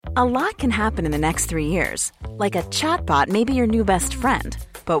A lot can happen in the next 3 years. Like a chatbot may be your new best friend.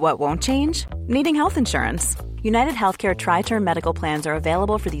 But what won't change? Needing health insurance. United Healthcare Tri-Term Medical Plans are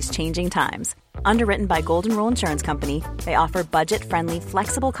available for these changing times. Underwritten by Golden Rule Insurance Company, they offer budget-friendly,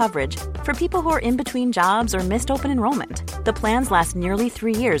 flexible coverage for people who are in between jobs or missed open enrollment. The plans last nearly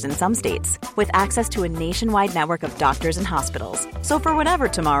 3 years in some states, with access to a nationwide network of doctors and hospitals. So for whatever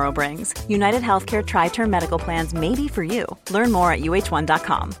tomorrow brings, United Healthcare Tri-Term Medical Plans may be for you. Learn more at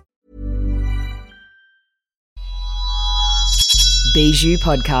uh1.com. Bijou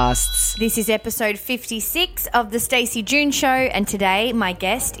Podcasts. This is episode 56 of The Stacey June Show, and today my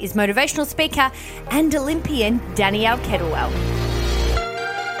guest is motivational speaker and Olympian Danielle Kettlewell.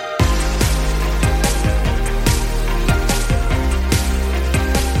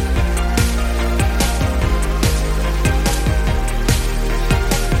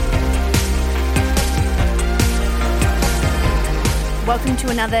 Welcome to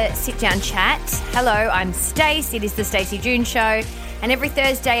another sit-down chat. Hello, I'm Stace. It is The Stacey June Show, and every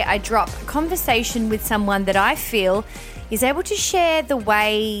Thursday I drop a conversation with someone that I feel is able to share the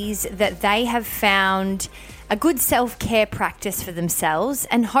ways that they have found a good self-care practice for themselves,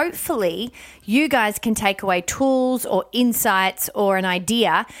 and hopefully you guys can take away tools or insights or an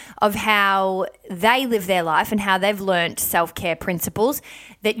idea of how they live their life and how they've learnt self-care principles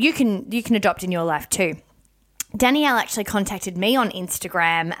that you can adopt in your life too. Danielle actually contacted me on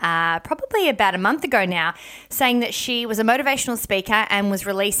Instagram probably about a month ago now, saying that she was a motivational speaker and was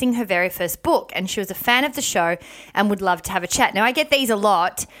releasing her very first book, and she was a fan of the show and would love to have a chat. Now, I get these a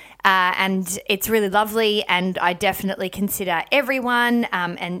lot, and it's really lovely, and I definitely consider everyone,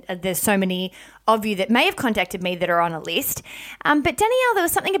 and there's so many of you that may have contacted me that are on a list. But Danielle, there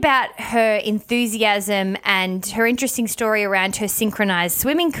was something about her enthusiasm and her interesting story around her synchronized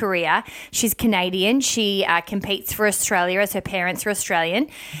swimming career. She's Canadian. She competes for Australia as her parents are Australian.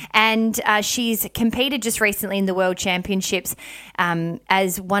 And she's competed just recently in the World Championships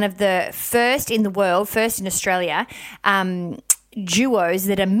as one of the first in the world, first in Australia, duos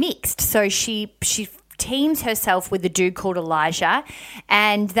that are mixed. So she teams herself with a dude called Elijah,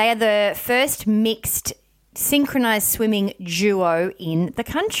 and they are the first mixed synchronized swimming duo in the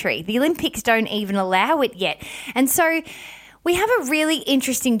country. The Olympics don't even allow it yet. And so we have a really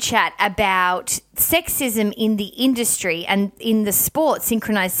interesting chat about sexism in the industry and in the sport,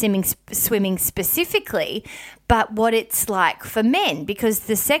 synchronized swimming specifically, but what it's like for men, because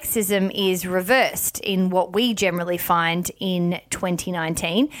the sexism is reversed in what we generally find in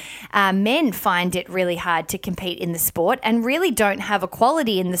 2019. Men find it really hard to compete in the sport and really don't have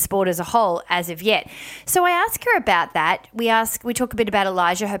equality in the sport as a whole as of yet. So I ask her about that. We talk a bit about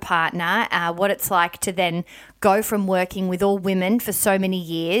Elijah, her partner, what it's like to then go from working with all women for so many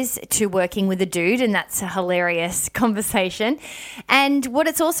years to working with a dude, and that's a hilarious conversation. And what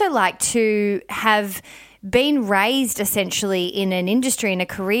it's also like to have been raised essentially in an industry, in a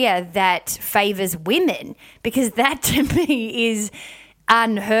career that favours women, because that to me is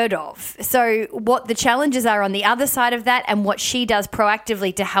unheard of. So what the challenges are on the other side of that, and what she does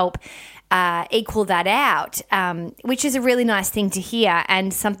proactively to help equal that out, which is a really nice thing to hear,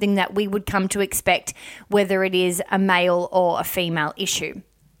 and something that we would come to expect whether it is a male or a female issue.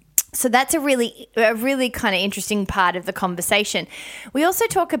 So that's a really kind of interesting part of the conversation. We also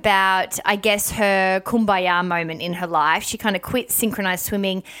talk about, I guess, her kumbaya moment in her life. She kind of quit synchronized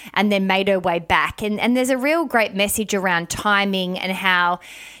swimming and then made her way back. And there's a real great message around timing and how,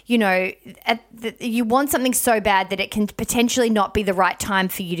 you know, you want something so bad that it can potentially not be the right time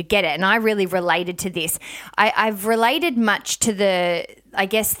for you to get it. And I really related to this. I've related much to the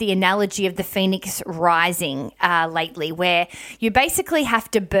analogy of the phoenix rising lately, where you basically have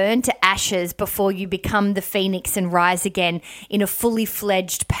to burn to ashes before you become the phoenix and rise again in a fully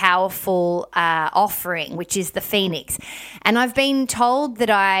fledged, powerful offering, which is the phoenix. And I've been told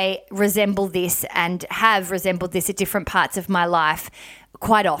that I resemble this and have resembled this at different parts of my life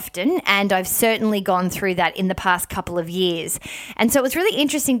quite often, and I've certainly gone through that in the past couple of years. And so it was really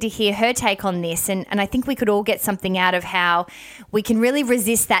interesting to hear her take on this, and I think we could all get something out of how we can really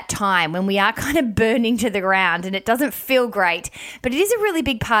resist that time when we are kind of burning to the ground and it doesn't feel great, but it is a really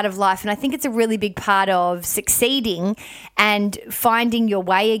big part of life, and I think it's a really big part of succeeding and finding your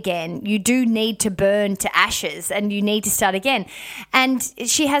way again. You do need to burn to ashes and you need to start again. And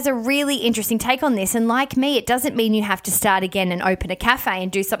she has a really interesting take on this, and like me, it doesn't mean you have to start again and open a cafe and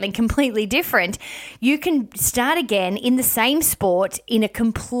do something completely different. You can start again in the same sport in a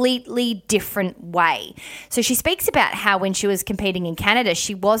completely different way. So she speaks about how when she was competing in Canada,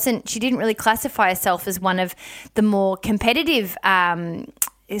 she didn't really classify herself as one of the more competitive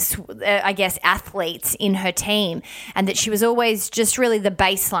I guess, athletes in her team, and that she was always just really the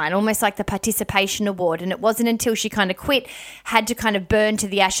baseline, almost like the participation award. And it wasn't until she kind of quit, had to kind of burn to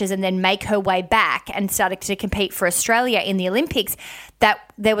the ashes and then make her way back and started to compete for Australia in the Olympics, that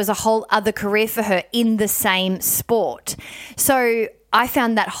there was a whole other career for her in the same sport. So I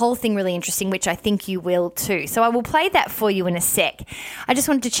found that whole thing really interesting, which I think you will too. So I will play that for you in a sec. I just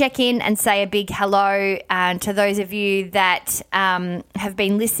wanted to check in and say a big hello to those of you that have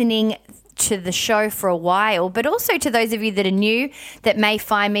been listening to the show for a while, but also to those of you that are new that may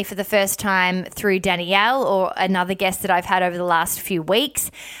find me for the first time through Danielle or another guest that I've had over the last few weeks.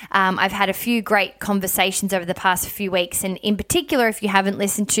 I've had a few great conversations over the past few weeks, and in particular, if you haven't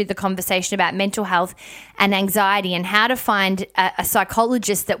listened to the conversation about mental health and anxiety and how to find a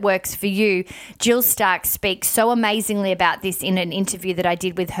psychologist that works for you, Jill Stark speaks so amazingly about this in an interview that I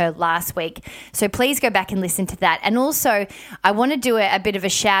did with her last week. So please go back and listen to that. And also, I want to do a bit of a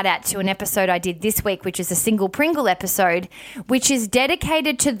shout out to an episode I did this week, which is a single Pringle episode, which is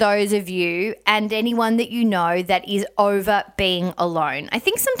dedicated to those of you and anyone that you know that is over being alone. I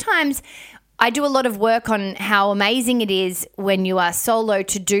think sometimes I do a lot of work on how amazing it is when you are solo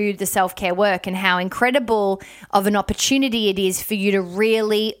to do the self-care work, and how incredible of an opportunity it is for you to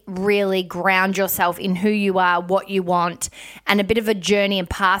really, really ground yourself in who you are, what you want, and a bit of a journey and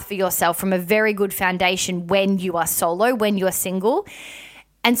path for yourself from a very good foundation when you are solo, when you are single.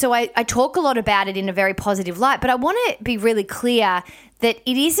 And so I talk a lot about it in a very positive light, but I want to be really clear that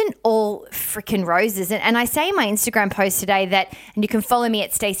it isn't all freaking roses. And I say in my Instagram post today that, and you can follow me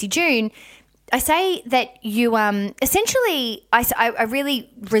at Stacey June, I say that you essentially, I really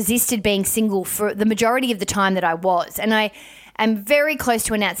resisted being single for the majority of the time that I was. And I am very close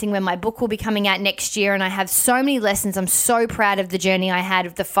to announcing when my book will be coming out next year, and I have so many lessons. I'm so proud of the journey I had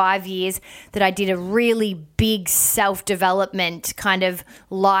of the 5 years that I did a really big self-development kind of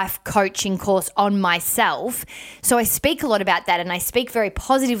life coaching course on myself. So I speak a lot about that, and I speak very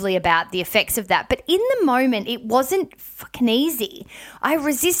positively about the effects of that. But in the moment, it wasn't fucking easy. I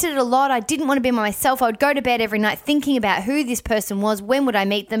resisted it a lot. I didn't want to be myself. I would go to bed every night thinking about who this person was, when would I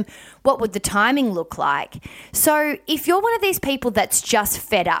meet them, what would the timing look like. So if you're one of these people that's just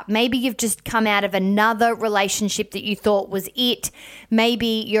fed up, maybe you've just come out of another relationship that you thought was it,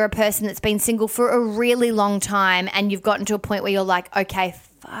 maybe you're a person that's been single for a really long time and you've gotten to a point where you're like, okay,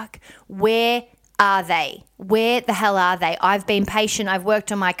 fuck, where are they? Where the hell are they? I've been patient, I've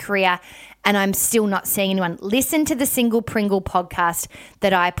worked on my career, and I'm still not seeing anyone. Listen to the Single Pringle podcast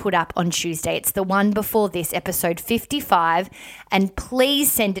that I put up on Tuesday. It's the one before this, episode 55, and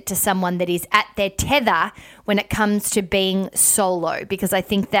please send it to someone that is at their tether when it comes to being solo, because I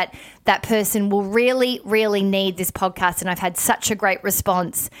think that that person will really, really need this podcast, and I've had such a great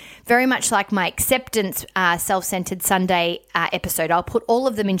response, very much like my acceptance Self-Centered Sunday episode. I'll put all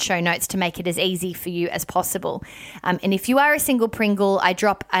of them in show notes to make it as easy for you as possible. And if you are a single Pringle, I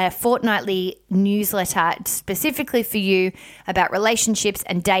drop a fortnightly newsletter specifically for you about relationships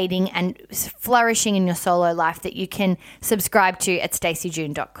and dating and flourishing in your solo life that you can subscribe to at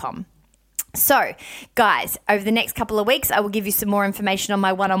staceyjune.com. So, guys, over the next couple of weeks, I will give you some more information on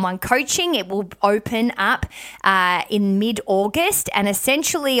my one-on-one coaching. It will open up in mid-August, and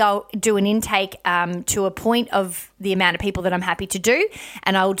essentially I'll do an intake to a point of the amount of people that I'm happy to do,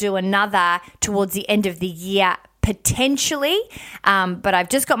 and I'll do another towards the end of the year potentially, but I've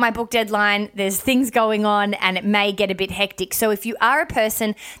just got my book deadline. There's things going on and it may get a bit hectic. So if you are a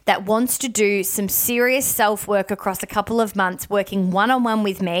person that wants to do some serious self-work across a couple of months working one-on-one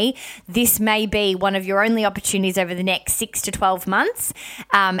with me, this may be one of your only opportunities over the next 6 to 12 months,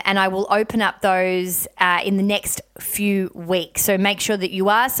 and I will open up those in the next few weeks. So make sure that you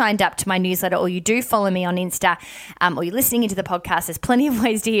are signed up to my newsletter, or you do follow me on Insta, or you're listening into the podcast. There's plenty of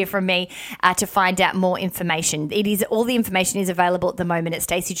ways to hear from me to find out more information. All the information is available at the moment at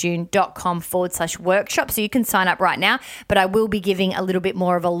staceyjune.com/workshop. So you can sign up right now, but I will be giving a little bit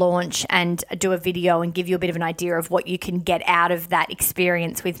more of a launch and do a video and give you a bit of an idea of what you can get out of that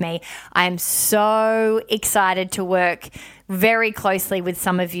experience with me. I am so excited to work very closely with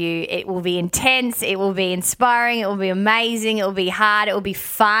some of you. It will be intense. It will be inspiring. It will be amazing. It will be hard. It will be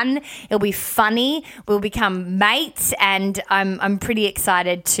fun. It will be funny. We'll become mates, and I'm pretty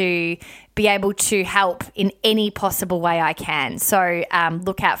excited to be able to help in any possible way I can. So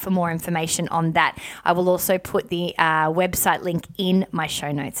look out for more information on that. I will also put the website link in my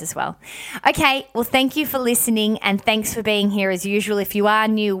show notes as well. Okay, well, thank you for listening, and thanks for being here as usual. If you are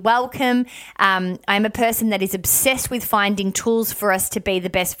new, welcome. I'm a person that is obsessed with finding tools for us to be the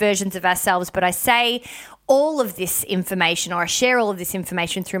best versions of ourselves, but I say all of this information, or I share all of this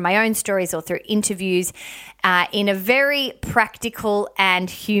information through my own stories or through interviews, in a very practical and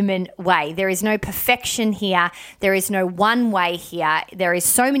human way. There is no perfection here. There is no one way here. There is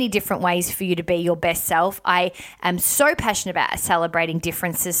so many different ways for you to be your best self. I am so passionate about celebrating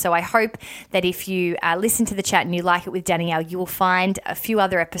differences, so I hope that if you listen to the chat and you like it with Danielle, you will find a few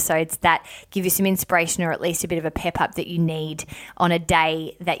other episodes that give you some inspiration or at least a bit of a pep up that you need on a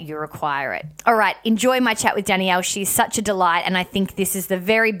day that you require it. All right, enjoy my chat with Danielle. She's such a delight, and I think this is the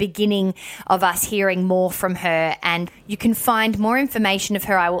very beginning of us hearing more from her. And you can find more information of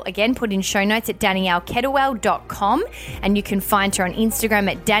her. I will again put in show notes at daniellekettlewell.com, and you can find her on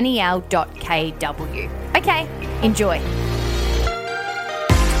Instagram at danielle.kw. Okay, enjoy.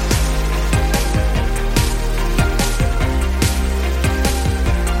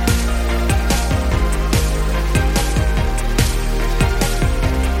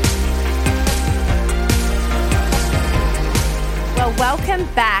 Welcome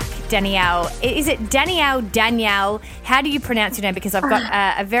back, Danielle. Is it Danielle? How do you pronounce your name? Because I've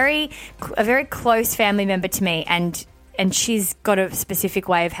got a very close family member to me, and she's got a specific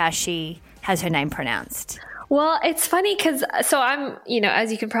way of how she has her name pronounced. Well, it's funny because I'm,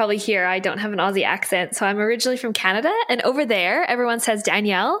 as you can probably hear, I don't have an Aussie accent. So I'm originally from Canada, and over there, everyone says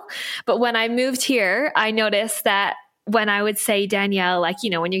Danielle. But when I moved here, I noticed that when I would say Danielle, like,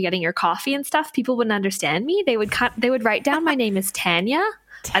 when you're getting your coffee and stuff, people wouldn't understand me. They would write down my name as Tanya.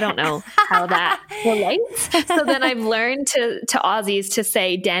 I don't know how that relates. So then I've learned to Aussies to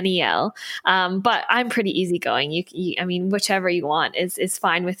say Danielle. But I'm pretty easygoing. I mean, whichever you want is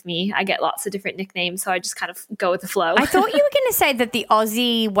fine with me. I get lots of different nicknames, so I just kind of go with the flow. I thought you were going to say that the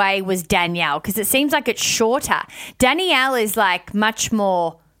Aussie way was Danielle because it seems like it's shorter. Danielle is like much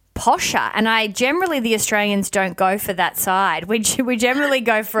more posher, and the Australians don't go for that side. We generally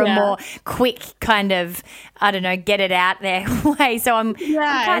go for a more quick kind of, I don't know, get it out there way. So I'm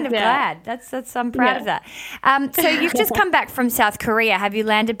kind of glad. I'm proud of that. So you've just come back from South Korea. Have you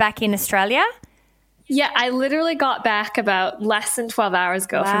landed back in Australia? Yeah, I literally got back about less than 12 hours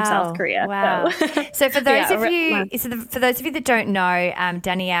ago from South Korea. Wow. So for those of you that don't know,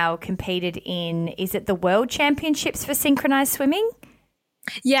 Danielle competed in, is it the World Championships for synchronized swimming?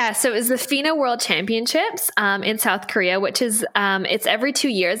 Yeah, so it was the FINA World Championships in South Korea, which is it's every 2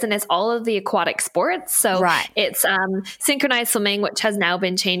 years, and it's all of the aquatic sports. So it's synchronized swimming, which has now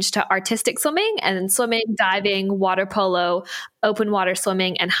been changed to artistic swimming, and then swimming, diving, water polo, open water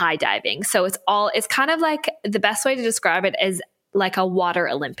swimming, and high diving. So it's kind of like, the best way to describe it is like a water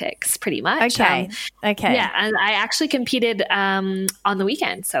Olympics, pretty much. Okay. Yeah, and I actually competed on the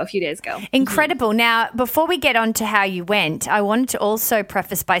weekend, so a few days ago. Incredible. Mm-hmm. Now, before we get on to how you went, I wanted to also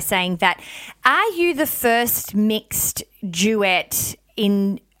preface by saying that, are you the first mixed duet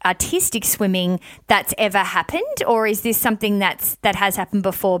in artistic swimming that's ever happened, or is this something that has happened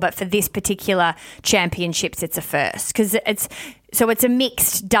before, but for this particular championships it's a first? Because it's a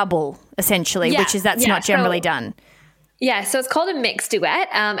mixed double, essentially, which is not generally done. Yeah, so it's called a mixed duet,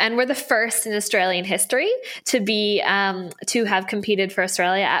 and we're the first in Australian history to have competed for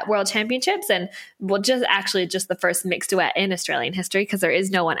Australia at World Championships, and just the first mixed duet in Australian history because there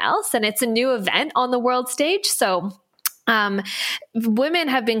is no one else, and it's a new event on the world stage. So women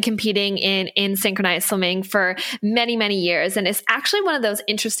have been competing in synchronized swimming for many, many years, and it's actually one of those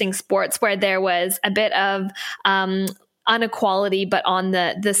interesting sports where there was a bit of inequality, but on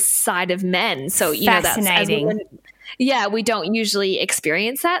the side of men. So fascinating. Yeah, we don't usually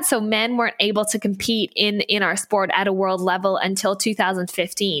experience that. So men weren't able to compete in our sport at a world level until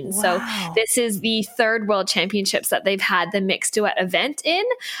 2015. Wow. So this is the third World Championships that they've had the mixed duet event in.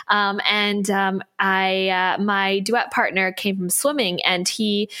 My duet partner came from swimming, and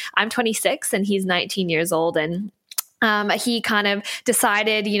I'm 26 and he's 19 years old, and he kind of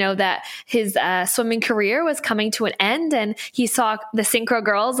decided, that his swimming career was coming to an end, and he saw the synchro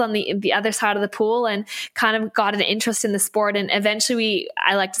girls on the other side of the pool and kind of got an interest in the sport. And eventually,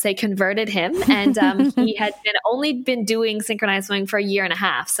 I like to say, converted him. And he had only been doing synchronized swimming for a year and a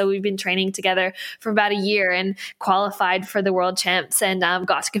half. So we've been training together for about a year and qualified for the World Champs, and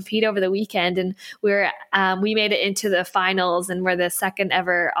got to compete over the weekend. And we made it into the finals, and we're the second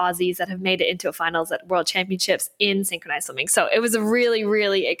ever Aussies that have made it into a finals at World Championships in synchronized swimming. So it was a really,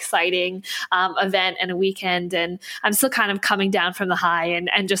 really exciting event and a weekend, and I'm still kind of coming down from the high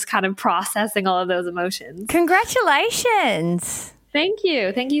and just kind of processing all of those emotions. Congratulations. Thank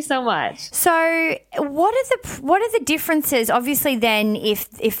you so much. So what are the differences, obviously, then, if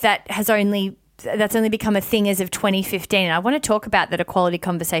that's only become a thing as of 2015. And I want to talk about that equality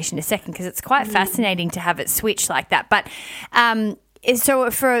conversation in a second, because it's quite fascinating to have it switch like that. But So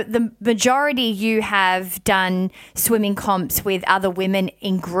for the majority, you have done swimming comps with other women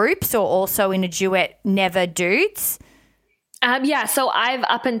in groups or also in a duet, never dudes? Yeah, so I've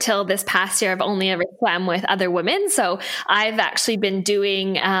up until this past year, I've only ever swam with other women. So I've actually been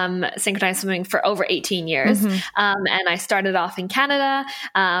doing synchronized swimming for over 18 years. And I started off in Canada,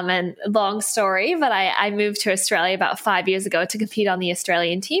 and long story, but I moved to Australia about 5 years ago to compete on the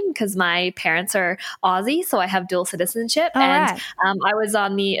Australian team because my parents are Aussie, so I have dual citizenship. I was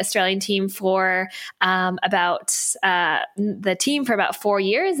on the Australian team for about 4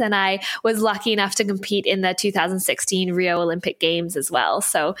 years, and I was lucky enough to compete in the 2016 Rio Olympic Games as well.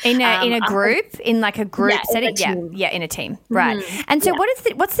 So in a group, in like a group setting, in a team, right? And so,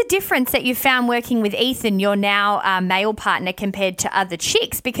 what's the difference that you found working with Ethan, your now male partner, compared to other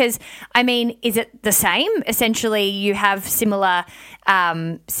chicks? Because I mean, is it the same? Essentially, you have similar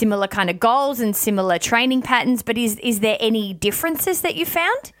kind of goals and similar training patterns, but is there any differences that you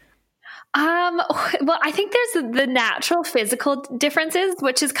found? Well, I think there's the natural physical differences,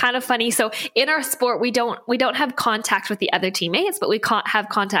 which is kind of funny. So in our sport, we don't have contact with the other teammates, but we can't have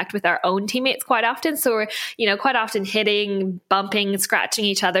contact with our own teammates quite often. So we're, quite often hitting, bumping, scratching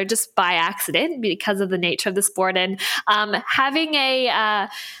each other just by accident because of the nature of the sport. And, having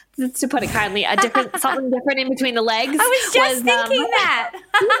to put it kindly, something different in between the legs. I was just thinking that.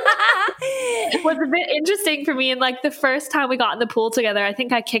 It was a bit interesting for me. And like the first time we got in the pool together, I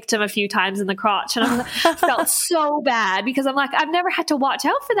think I kicked him a few times in the crotch, and I felt so bad because I'm like, I've never had to watch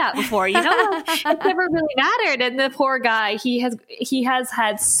out for that before. It's never really mattered. And the poor guy, he has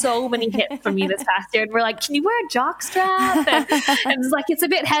had so many hits from me this past year, and we're like, can you wear a jock strap? And it's like, it's a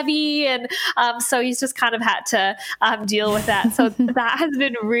bit heavy, and so he's just kind of had to deal with that. So that has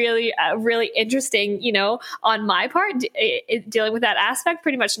been really interesting, on my part, dealing with that aspect,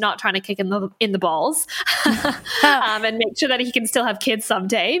 pretty much not trying to kick in the balls and make sure that he can still have kids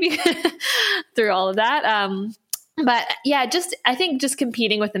someday through all of that. But yeah, I think just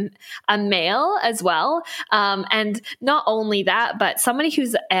competing with a male as well. And not only that, but somebody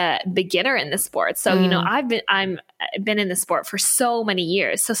who's a beginner in the sport. So, I've been in the sport for so many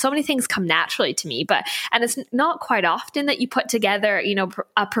years. So many things come naturally to me, and it's not quite often that you put together,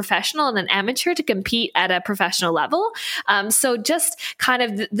 a professional and an amateur to compete at a professional level. So just kind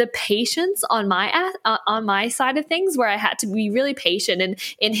of the patience on my side of things, where I had to be really patient and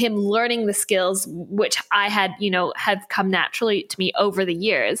in him learning the skills, which I had, have come naturally to me over the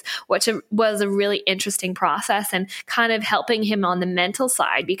years, which was a really interesting process, and kind of helping him on the mental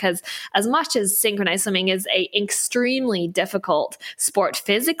side, because as much as synchronized swimming is a extremely difficult sport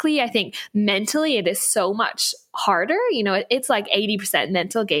physically, I think mentally it is so much harder. It's like 80%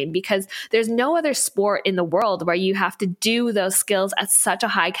 mental game, because there's no other sport in the world where you have to do those skills at such a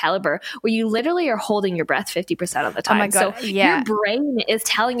high caliber, where you literally are holding your breath 50% of the time. Oh my God. So your brain is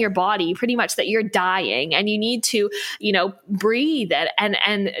telling your body pretty much that you're dying, and you need to, breathe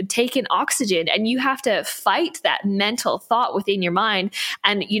and take in oxygen, and you have to fight that mental thought within your mind,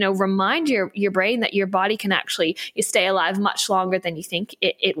 and, remind your brain that your body can actually stay alive much longer than you think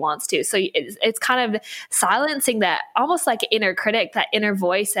it wants to. So it's kind of silencing that almost like inner critic, that inner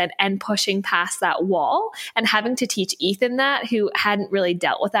voice, and pushing past that wall, and having to teach Ethan that, who hadn't really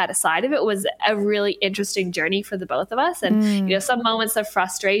dealt with that side of it, was a really interesting journey for the both of us. And, some moments of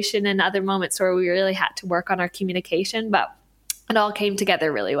frustration and other moments where we really had to work on our communication, but it all came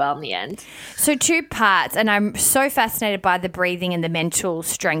together really well in the end. So 2 parts, and I'm so fascinated by the breathing and the mental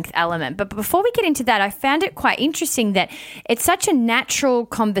strength element. But before we get into that, I found it quite interesting that it's such a natural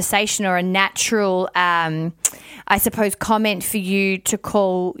conversation, or a natural, I suppose, comment for you to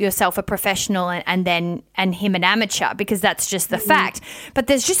call yourself a professional and him an amateur, because that's just the fact. But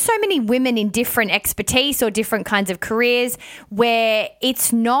there's just so many women in different expertise or different kinds of careers where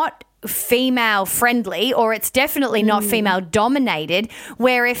it's not female friendly, or it's definitely not female dominated,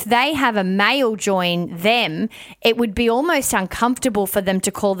 where if they have a male join them, it would be almost uncomfortable for them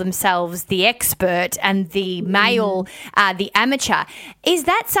to call themselves the expert and the male, the amateur. Is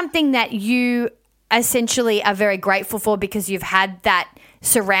that something that you essentially are very grateful for, because you've had that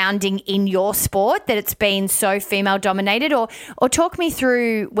surrounding in your sport, that it's been so female dominated? Or talk me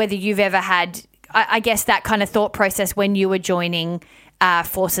through whether you've ever had, I guess, that kind of thought process when you were joining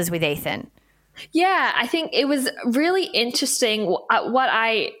forces with Ethan. Yeah, I think it was really interesting.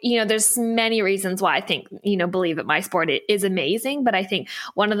 There's many reasons why I think, believe that my sport is amazing, but I think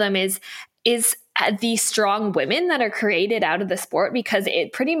one of them is the strong women that are created out of the sport, because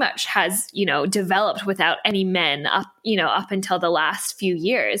it pretty much has, developed without any men up until the last few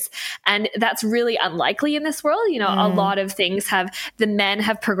years. And that's really unlikely in this world. A lot of things the men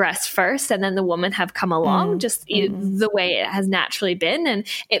have progressed first and then the women have come along, just the way it has naturally been. And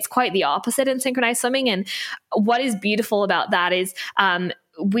it's quite the opposite in synchronized swimming. And what is beautiful about that is,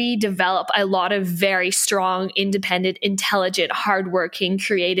 we develop a lot of very strong, independent, intelligent, hardworking,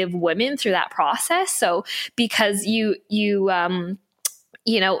 creative women through that process. So because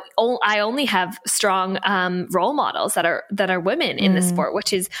I only have strong role models that are women in the sport,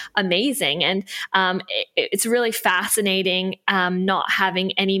 which is amazing. And it's really fascinating not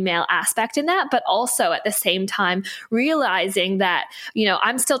having any male aspect in that, but also at the same time realizing that,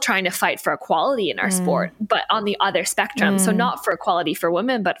 I'm still trying to fight for equality in our sport, but on the other spectrum. So not for equality for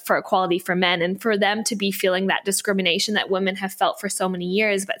women, but for equality for men, and for them to be feeling that discrimination that women have felt for so many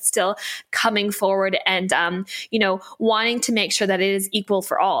years, but still coming forward and, wanting to make sure that it is equal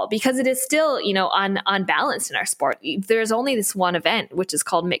for all, because it is still, unbalanced in our sport. There's only this one event, which is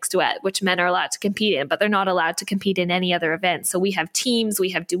called mixed duet, which men are allowed to compete in, but they're not allowed to compete in any other event. So we have teams, we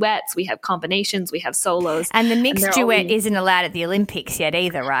have duets, we have combinations, we have solos. And the mixed duet isn't allowed at the Olympics yet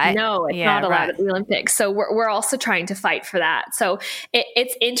either, right? No, it's not allowed at the Olympics. So we're also trying to fight for that. So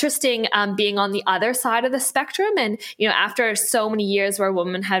it's interesting being on the other side of the spectrum. And, after so many years where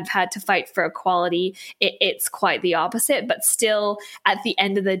women have had to fight for equality, it's quite the opposite, but still at the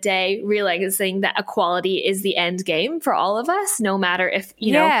end of the day, realizing that equality is the end game for all of us, no matter if,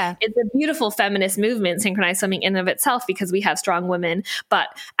 it's a beautiful feminist movement, synchronized swimming in and of itself, because we have strong women. But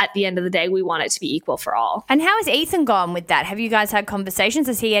at the end of the day, we want it to be equal for all. And how has Ethan gone with that? Have you guys had conversations?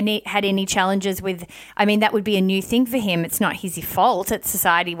 Has he had any challenges with, that would be a new thing for him. It's not his fault. It's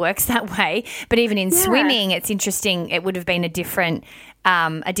society works that way. But even in swimming, it's interesting. It would have been a different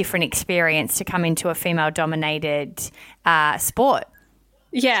experience to come into a female-dominated sport.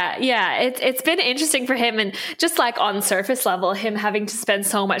 Yeah. It's been interesting for him, and just like on surface level, him having to spend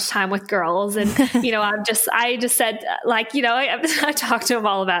so much time with girls. And, I just said, I talked to him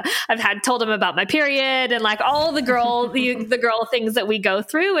all about, told him about my period and like all the girl things that we go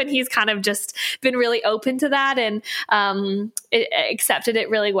through. And he's kind of just been really open to that and accepted it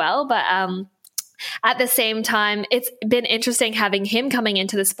really well. But, at the same time, it's been interesting having him coming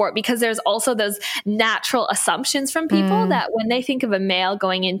into the sport, because there's also those natural assumptions from people that when they think of a male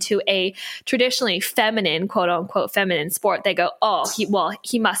going into a traditionally feminine, quote unquote, feminine sport, they go,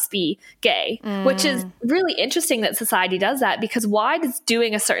 he must be gay, which is really interesting that society does that, because why does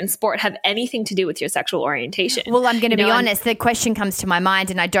doing a certain sport have anything to do with your sexual orientation? Well, I'm going to be honest, the question comes to my mind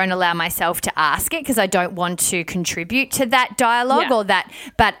and I don't allow myself to ask it because I don't want to contribute to that dialogue or that,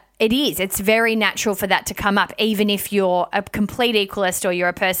 but it's very natural for that to come up, even if you're a complete equalist or you're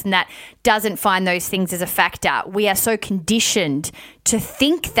a person that doesn't find those things as a factor. We are so conditioned to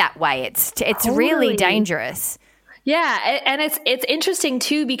think that way. It's really dangerous. Yeah. And it's interesting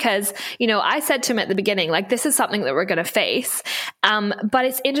too, because, I said to him at the beginning, like, this is something that we're going to face. But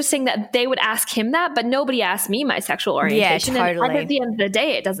it's interesting that they would ask him that, but nobody asked me my sexual orientation. Yeah, totally. And at the end of the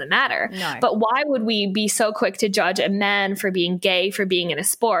day, it doesn't matter. No. But why would we be so quick to judge a man for being gay, for being in a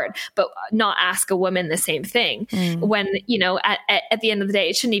sport, but not ask a woman the same thing when, at the end of the day,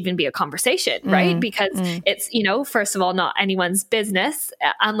 it shouldn't even be a conversation, right? Because it's, first of all, not anyone's business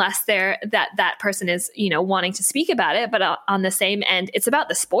unless that person is, wanting to speak about it, but on the same end, it's about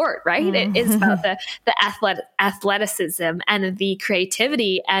the sport, right? It is about the athleticism and the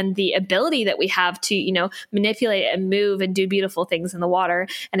creativity and the ability that we have to, manipulate and move and do beautiful things in the water.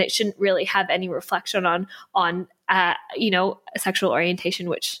 And it shouldn't really have any reflection on sexual orientation,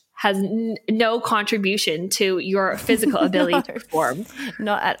 which has no contribution to your physical ability to perform.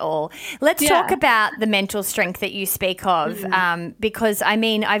 Not at all. Let's talk about the mental strength that you speak of, because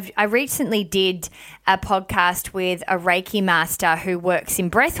I recently did a podcast with a Reiki master who works in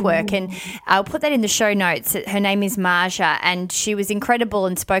breath work, and I'll put that in the show notes. Her name is Marja, and she was incredible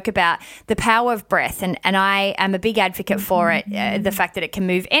and spoke about the power of breath, and I am a big advocate for it, the fact that it can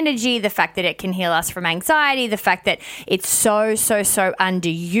move energy, the fact that it can heal us from anxiety, the fact that it's so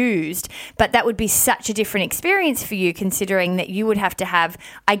underused. But that would be such a different experience for you, considering that you would have to have,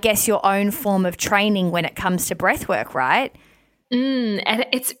 I guess, your own form of training when it comes to breath work, right? And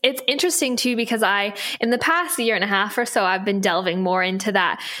it's interesting too, because in the past year and a half or so, I've been delving more into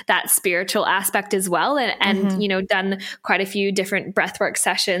that spiritual aspect as well, and done quite a few different breathwork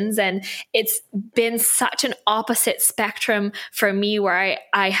sessions, and it's been such an opposite spectrum for me, where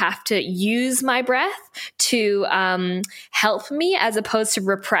I have to use my breath to help me as opposed to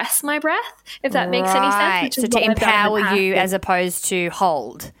repress my breath, if that makes any sense. So to empower you as opposed to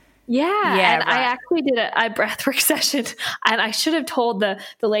hold. Yeah, and right. I actually did a breathwork session, and I should have told the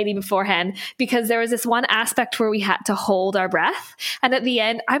lady beforehand, because there was this one aspect where we had to hold our breath, and at the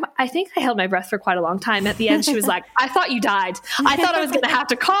end, I think I held my breath for quite a long time. At the end, she was like, "I thought you died. I thought I was going to have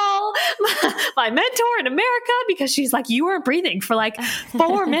to call my mentor in America, because she's like, you weren't breathing for like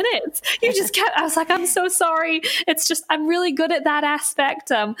 4 minutes. You just kept." I was like, "I'm so sorry. It's just I'm really good at that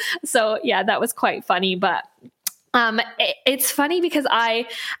aspect." So yeah, that was quite funny, but. It's funny because I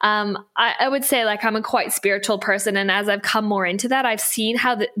would say like I'm a quite spiritual person. And as I've come more into that, I've seen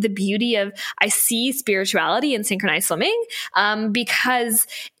how the beauty of, I see spirituality in synchronized swimming, because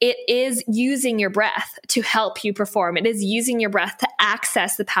it is using your breath to help you perform. It is using your breath to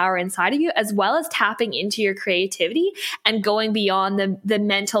access the power inside of you, as well as tapping into your creativity and going beyond the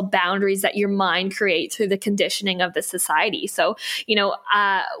mental boundaries that your mind creates through the conditioning of the society. So,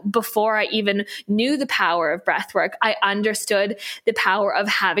 before I even knew the power of breath work, I understood the power of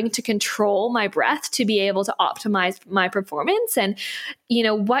having to control my breath to be able to optimize my performance. And,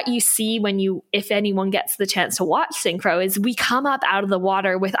 what you see if anyone gets the chance to watch synchro, is we come up out of the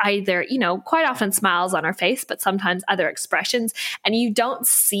water with either, quite often smiles on our face, but sometimes other expressions. And you don't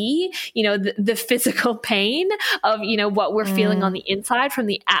see, the physical pain of, what we're feeling on the inside from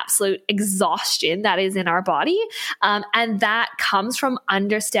the absolute exhaustion that is in our body. And that comes from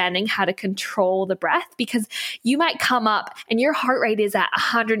understanding how to control the breath, because you might come up and your heart rate is at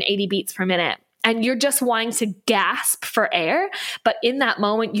 180 beats per minute. And you're just wanting to gasp for air. But in that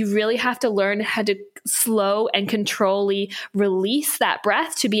moment, you really have to learn how to slow and controlly release that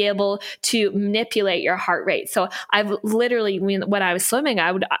breath to be able to manipulate your heart rate. So I've literally, when I was swimming,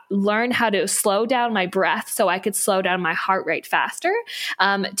 I would learn how to slow down my breath so I could slow down my heart rate faster,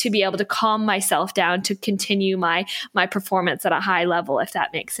 to be able to calm myself down to continue my performance at a high level, if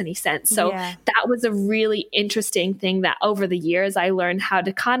that makes any sense. So that was a really interesting thing that over the years I learned how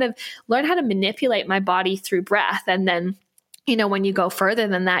to manipulate my body through breath. And then, when you go further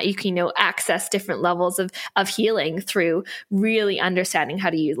than that, you can, access different levels of healing through really understanding how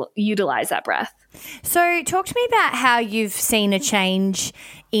to utilize that breath. So talk to me about how you've seen a change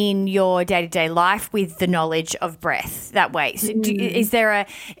in your day-to-day life with the knowledge of breath that way. So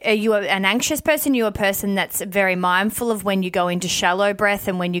are you an anxious person? You're a person that's very mindful of when you go into shallow breath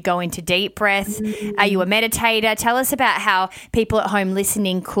and when you go into deep breath. Are you a meditator? Tell us about how people at home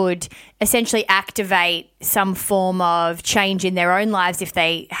listening could essentially activate some form of change in their own lives if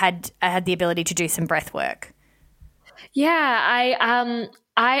they had the ability to do some breath work. Yeah,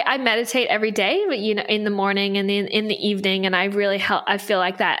 I meditate every day, but in the morning and in the evening, and I feel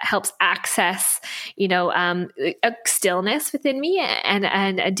like that helps access, a stillness within me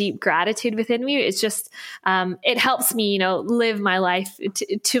and a deep gratitude within me. It's just, it helps me, live my life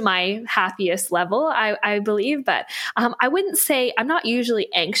to my happiest level, I believe. But I wouldn't say I'm not usually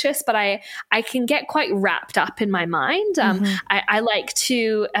anxious, but I can get quite wrapped up in my mind. I like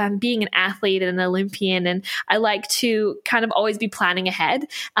to, being an athlete and an Olympian, and I like to kind of always be planning ahead.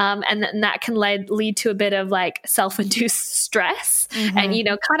 And that can lead to a bit of like self-induced stress. And,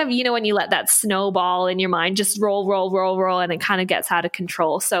 when you let that snowball in your mind just roll, and it kind of gets out of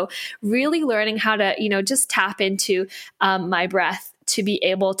control. So really learning how to, just tap into my breath to be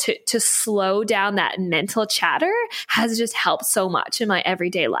able to slow down that mental chatter has just helped so much in my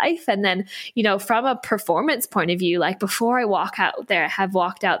everyday life. And then, from a performance point of view, like before I walked out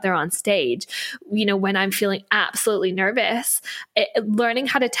there on stage, when I'm feeling absolutely nervous, learning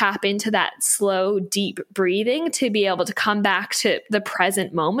how to tap into that slow, deep breathing to be able to come back to the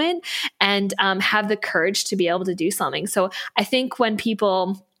present moment and have the courage to be able to do something. So I think when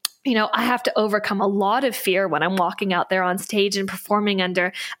people, I have to overcome a lot of fear when I'm walking out there on stage and performing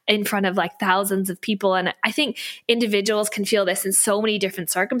in front of like thousands of people. And I think individuals can feel this in so many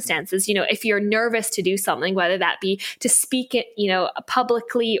different circumstances. If you're nervous to do something, whether that be to speak it,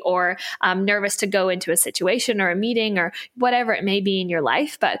 publicly, or nervous to go into a situation or a meeting or whatever it may be in your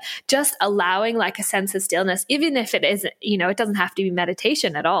life, but just allowing like a sense of stillness, even if it isn't, it doesn't have to be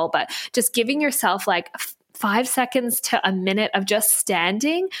meditation at all, but just giving yourself like 5 seconds to a minute of just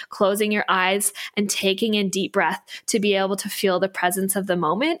standing, closing your eyes and taking in deep breath to be able to feel the presence of the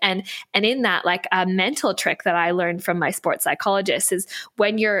moment. And in that, like a mental trick that I learned from my sports psychologist is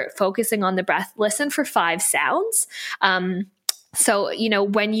when you're focusing on the breath, listen for 5 sounds. So,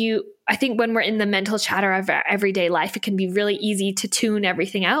 I think when we're in the mental chatter of our everyday life, it can be really easy to tune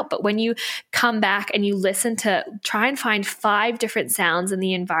everything out. But when you come back and you listen to, try and find 5 different sounds in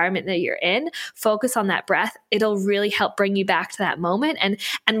the environment that you're in, focus on that breath, it'll really help bring you back to that moment and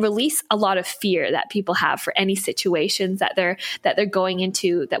release a lot of fear that people have for any situations that they're going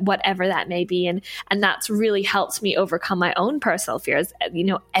into, that whatever that may be. And that's really helped me overcome my own personal fears,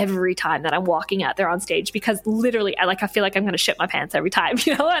 every time that I'm walking out there on stage, because literally I feel like I'm going to shit my pants every time,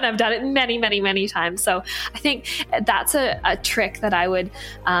 and I've done it many, many, many times. So I think that's a trick that I would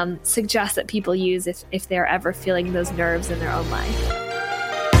suggest that people use if they're ever feeling those nerves in their own life.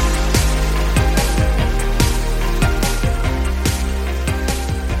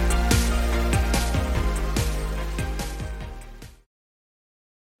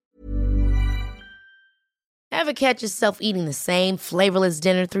 Ever catch yourself eating the same flavorless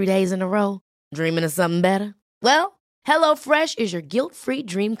dinner 3 days in a row? Dreaming of something better? Well, HelloFresh is your guilt-free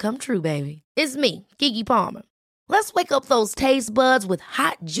dream come true, baby. It's me, Keke Palmer. Let's wake up those taste buds with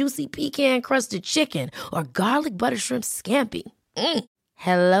hot, juicy pecan-crusted chicken or garlic butter shrimp scampi.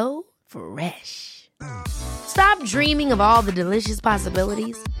 Hello Fresh. Stop dreaming of all the delicious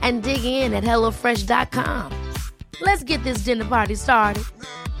possibilities and dig in at HelloFresh.com. Let's get this dinner party started.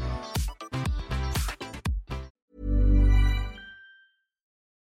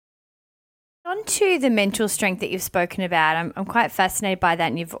 On to the mental strength that you've spoken about. I'm quite fascinated by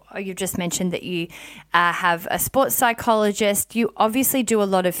that, and you've just mentioned that you have a sports psychologist. You obviously do a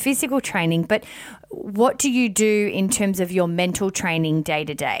lot of physical training, but what do you do in terms of your mental training day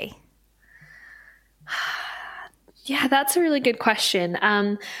to day? Yeah, that's a really good question.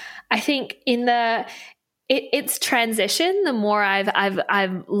 I think it's transition. The more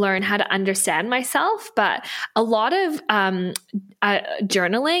I've learned how to understand myself, but a lot of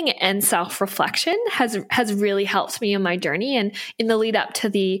journaling and self-reflection has really helped me in my journey. And in the lead up to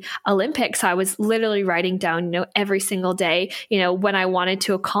the Olympics, I was literally writing down, every single day, when I wanted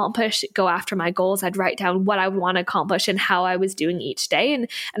to go after my goals, I'd write down what I want to accomplish and how I was doing each day, and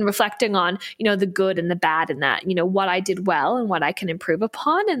reflecting on, the good and the bad in that, what I did well and what I can improve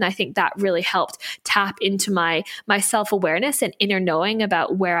upon. And I think that really helped tap into my self-awareness and inner knowing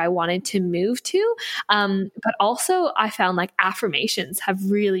about where I wanted to move to. But also I found like affirmations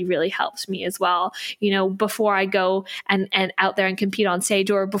have really, really helped me as well. Before I go and out there and compete on stage,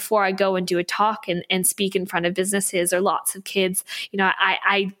 or before I go and do a talk and speak in front of businesses or lots of kids,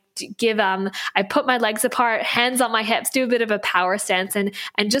 I put my legs apart, hands on my hips, do a bit of a power stance, and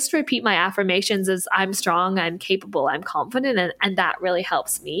just repeat my affirmations as I'm strong, I'm capable, I'm confident, and that really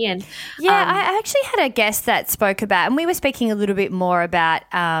helps me. And I actually had a guest that spoke about, and we were speaking a little bit more about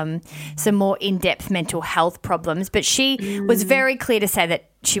some more in-depth mental health problems, but she was very clear to say that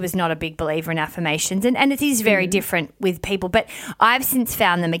she was not a big believer in affirmations, and it is very different with people, but I've since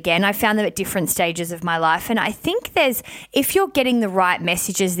found them again. I found them at different stages of my life, and I think if you're getting the right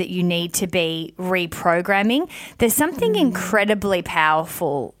messages that you need to be reprogramming, there's something incredibly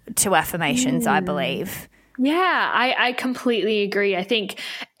powerful to affirmations, I believe. Yeah, I completely agree. I think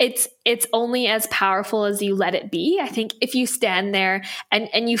it's only as powerful as you let it be. I think if you stand there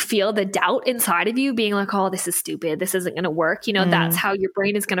and you feel the doubt inside of you being like, oh, this is stupid, this isn't going to work, that's how your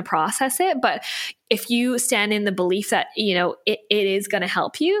brain is going to process it. But if you stand in the belief that, it is going to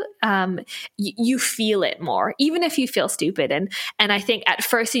help you, you feel it more, even if you feel stupid. And I think at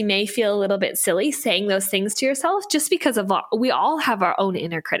first you may feel a little bit silly saying those things to yourself, just because we all have our own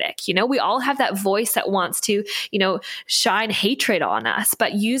inner critic. We all have that voice that wants to, shine hatred on us.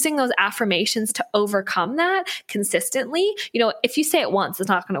 But using those affirmations to overcome that consistently, if you say it once, it's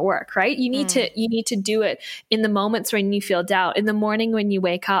not going to work, right? You need to do it in the moments when you feel doubt, in the morning when you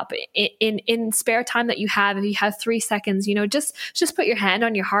wake up, in spare time that you have. If you have 3 seconds, just put your hand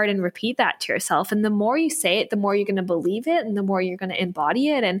on your heart and repeat that to yourself. And the more you say it, the more you're going to believe it, and the more you're going to embody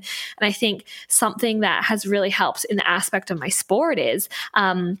it. And I think something that has really helped in the aspect of my sport is,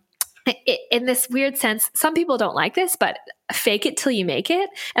 in this weird sense, some people don't like this, but fake it till you make it.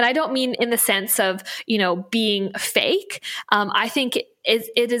 And I don't mean in the sense of, being fake. I think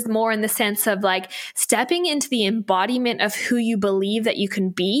it is more in the sense of like stepping into the embodiment of who you believe that you can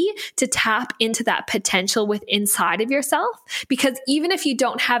be, to tap into that potential within inside of yourself. Because even if you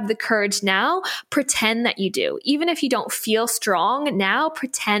don't have the courage now, pretend that you do. Even if you don't feel strong now,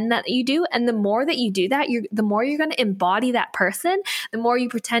 pretend that you do. And the more that you do that, the more you're going to embody that person. The more you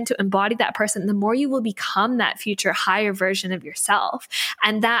pretend to embody that person, the more you will become that future higher version of yourself.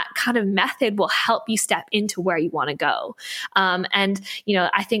 And that kind of method will help you step into where you want to go.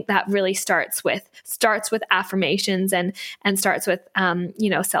 I think that really starts with affirmations and starts with,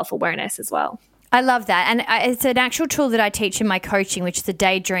 self-awareness as well. I love that. And it's an actual tool that I teach in my coaching, which is a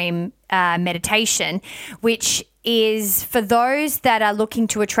daydream meditation, which is for those that are looking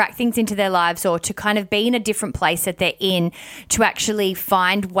to attract things into their lives or to kind of be in a different place that they're in, to actually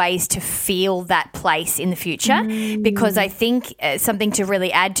find ways to feel that place in the future. Because I think something to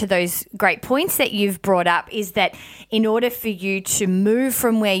really add to those great points that you've brought up is that in order for you to move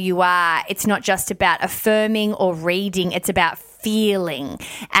from where you are, it's not just about affirming or reading, it's about feeling.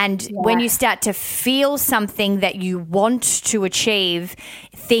 And when you start to feel something that you want to achieve,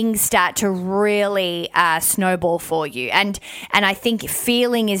 things start to really snowball for you. And I think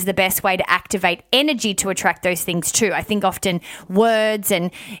feeling is the best way to activate energy to attract those things too. I think often words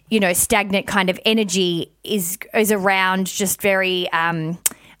and, stagnant kind of energy is around just very,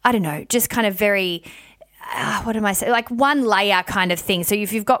 just kind of very, what am I saying? Like one layer kind of thing. So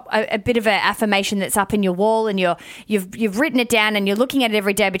if you've got a bit of an affirmation that's up in your wall and you've written it down and you're looking at it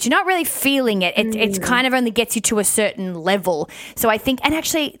every day, but you're not really feeling it. It's kind of only gets you to a certain level. So I think, and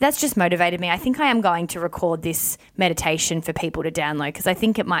actually that's just motivated me. I think I am going to record this meditation for people to download because I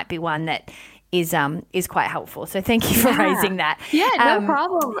think it might be one that is quite helpful. So thank you for raising that. Yeah, no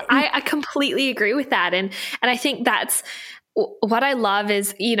problem. I completely agree with that. And I think that's what I love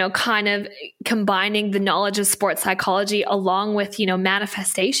is, kind of combining the knowledge of sports psychology along with,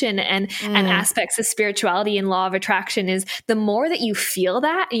 manifestation and aspects of spirituality and law of attraction. Is the more that you feel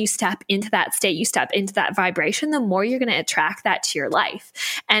that and you step into that state, you step into that vibration, the more you're going to attract that to your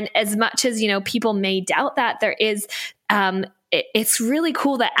life. And as much as, people may doubt that, there is, it's really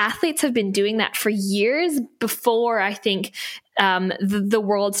cool that athletes have been doing that for years before, I think, the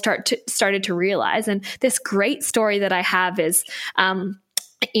world started to realize. And this great story that I have is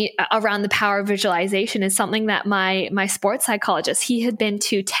around the power of visualization is something that my sports psychologist, he had been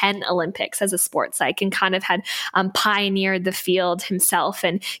to 10 Olympics as a sports psych and kind of had pioneered the field himself.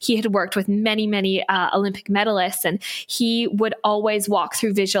 And he had worked with many, many Olympic medalists, and he would always walk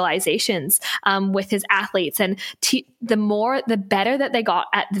through visualizations with his athletes. And the better that they got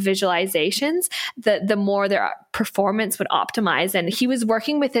at the visualizations, the more their performance would optimize. And he was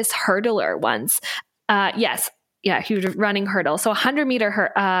working with this hurdler once. He was running hurdle. So 100-meter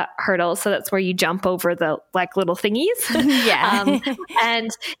hurdle. So that's where you jump over the little thingies. Yeah.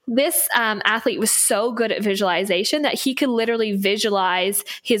 And this athlete was so good at visualization that he could literally visualize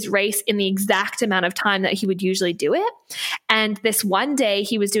his race in the exact amount of time that he would usually do it. And this one day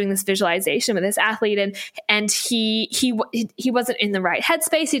he was doing this visualization with this athlete and he wasn't in the right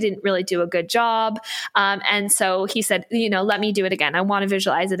headspace. He didn't really do a good job. And so he said, let me do it again. I want to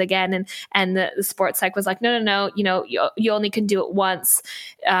visualize it again. And the sports psych was like, no. You only can do it once,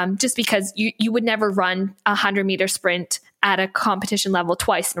 just because you would never run a 100-meter sprint at a competition level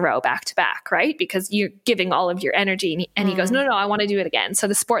twice in a row, back to back, right? Because you're giving all of your energy. And he goes, no, I want to do it again. So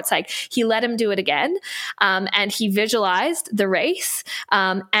the sports psych, he let him do it again. And he visualized the race.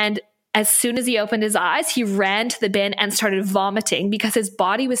 And as soon as he opened his eyes, he ran to the bin and started vomiting because his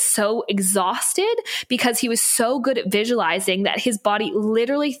body was so exhausted, because he was so good at visualizing that his body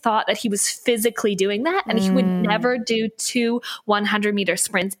literally thought that he was physically doing that, and he would never do 2 100-meter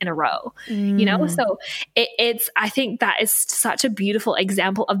sprints in a row. So I think that is such a beautiful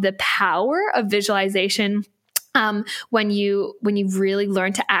example of the power of visualization. When you really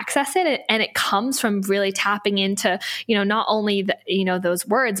learn to access it, and it comes from really tapping into, not only those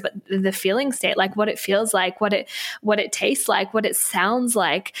words, but the feeling state, like what it feels like, what it tastes like, what it sounds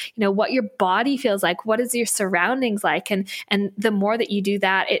like, what your body feels like, what is your surroundings like. And the more that you do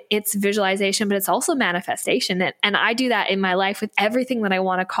that, it's visualization, but it's also manifestation. And I do that in my life with everything that I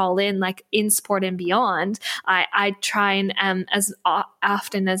want to call in, like in sport and beyond. I try and as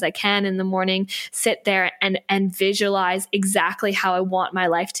often as I can in the morning, sit there and visualize exactly how I want my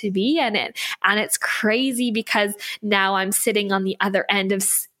life to be. And it's crazy because now I'm sitting on the other end of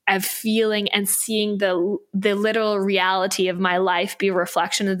feeling and seeing the literal reality of my life be a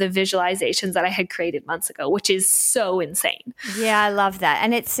reflection of the visualizations that I had created months ago, which is so insane. Yeah, I love that.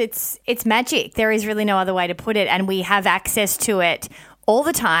 And it's magic. There is really no other way to put it. And we have access to it all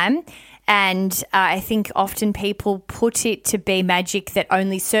the time. And I think often people put it to be magic that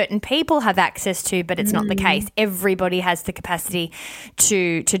only certain people have access to, but it's not the case. Everybody has the capacity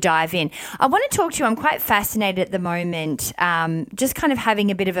to dive in. I want to talk to you. I'm quite fascinated at the moment, just kind of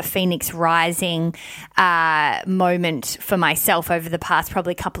having a bit of a phoenix rising moment for myself over the past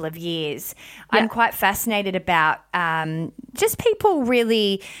probably couple of years. Yeah. I'm quite fascinated about just people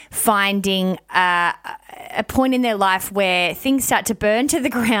really finding a point in their life where things start to burn to the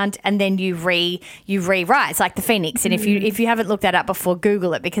ground and then you re-rise like the phoenix. And if you haven't looked that up before,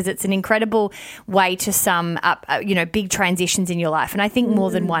 Google it, because it's an incredible way to sum up, big transitions in your life. And I think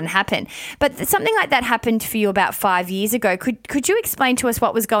more than one happen. But something like that happened for you about 5 years ago. Could you explain to us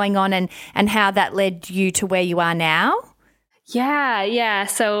what was going on and how that led you to where you are now? Yeah.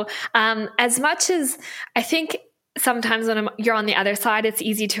 So as much as I think sometimes when you're on the other side, it's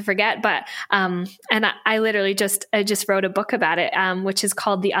easy to forget. But and I literally just wrote a book about it, which is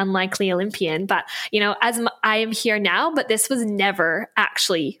called The Unlikely Olympian. But I am here now, but this was never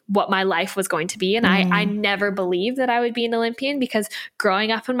actually what my life was going to be, and I never believed that I would be an Olympian, because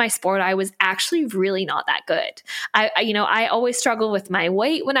growing up in my sport, I was actually really not that good. I always struggled with my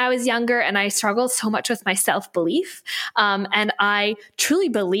weight when I was younger, and I struggled so much with my self-belief, and I truly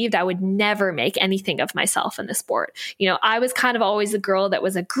believed I would never make anything of myself in the sport. I was kind of always the girl that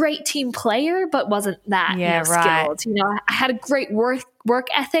was a great team player, but wasn't that skilled. I had a great work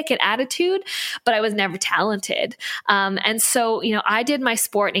ethic and attitude, but I was never talented. And so, I did my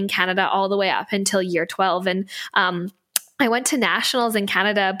sport in Canada all the way up until year 12. And, I went to nationals in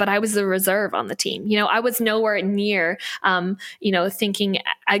Canada, but I was the reserve on the team. I was nowhere near, thinking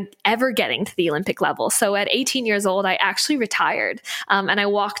ever getting to the Olympic level. So at 18 years old, I actually retired, and I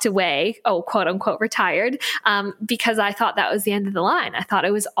walked away, quote unquote, retired, because I thought that was the end of the line. I thought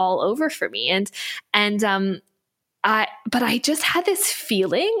it was all over for me. But I just had this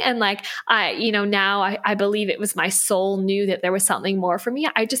feeling, and now I believe it was my soul knew that there was something more for me.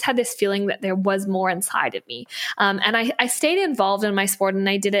 I just had this feeling that there was more inside of me. And I stayed involved in my sport, and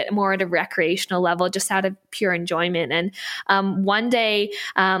I did it more at a recreational level, just out of pure enjoyment. And one day,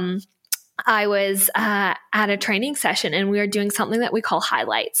 I was at a training session, and we were doing something that we call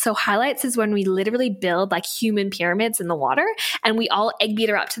highlights. So highlights is when we literally build like human pyramids in the water, and we all egg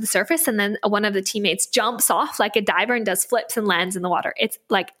beater up to the surface, and then one of the teammates jumps off like a diver and does flips and lands in the water. It's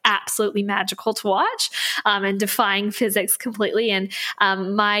like absolutely magical to watch, and defying physics completely. And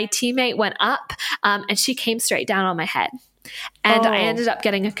my teammate went up, and she came straight down on my head, and I ended up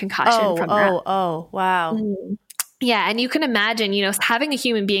getting a concussion from that. Oh, wow. Yeah. And you can imagine, having a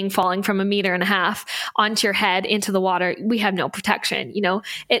human being falling from 1.5 meters onto your head into the water, we have no protection,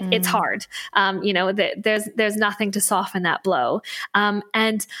 it's hard. There's nothing to soften that blow.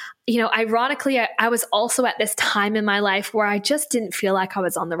 Ironically, I was also at this time in my life where I just didn't feel like I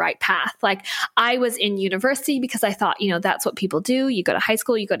was on the right path. Like, I was in university because I thought, that's what people do. You go to high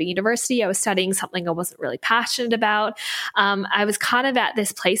school, you go to university. I was studying something I wasn't really passionate about. I was kind of at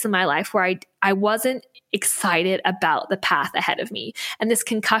this place in my life where I wasn't excited about the path ahead of me. And this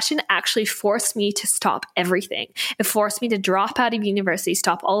concussion actually forced me to stop everything. It forced me to drop out of university,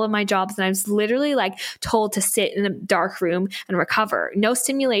 stop all of my jobs. And I was literally told to sit in a dark room and recover. No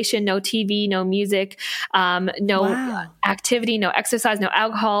stimulation, no TV, no music, no activity, no exercise, no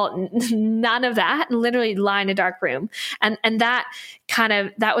alcohol, none of that. Literally lie in a dark room. And that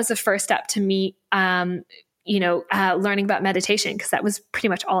was the first step to me, learning about meditation, because that was pretty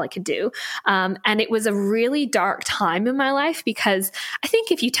much all I could do. And it was a really dark time in my life, because I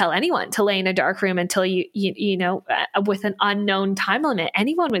think if you tell anyone to lay in a dark room until with an unknown time limit,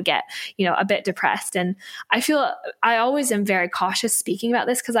 anyone would get, a bit depressed. And I feel I always am very cautious speaking about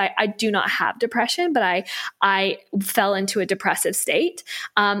this, because I do not have depression, but I fell into a depressive state.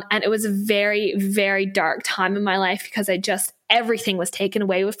 And it was a very, very dark time in my life, because everything was taken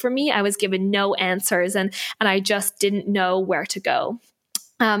away from me. I was given no answers, and I just didn't know where to go.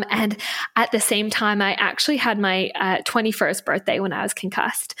 And at the same time, I actually had my 21st birthday when I was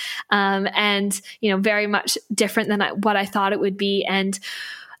concussed, and very much different than what I thought it would be. And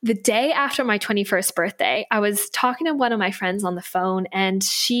the day after my 21st birthday, I was talking to one of my friends on the phone, and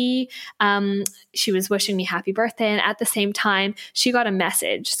she was wishing me happy birthday, and at the same time, she got a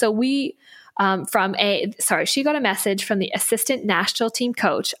message. So she got a message from the assistant national team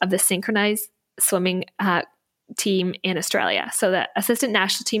coach of the synchronized swimming team in Australia. So the assistant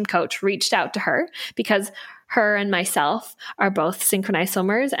national team coach reached out to her, because her and myself are both synchronized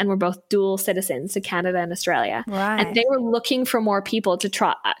swimmers, and we're both dual citizens to Canada and Australia. Right. And they were looking for more people to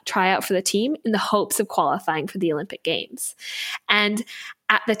try out for the team in the hopes of qualifying for the Olympic Games. And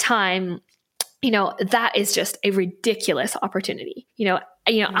at the time, that is just a ridiculous opportunity.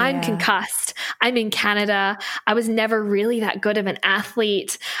 I'm concussed. I'm in Canada. I was never really that good of an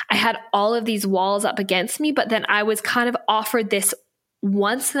athlete. I had all of these walls up against me, but then I was kind of offered this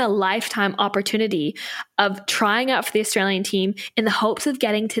once in a lifetime opportunity of trying out for the Australian team in the hopes of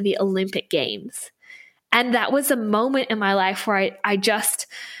getting to the Olympic Games. And that was a moment in my life where I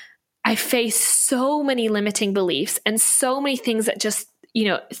faced so many limiting beliefs and so many things that just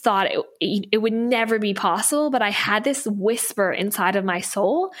thought it would never be possible, but I had this whisper inside of my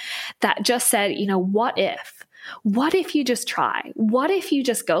soul that just said, what if? What if you just try? What if you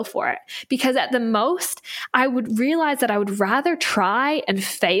just go for it? Because at the most, I would realize that I would rather try and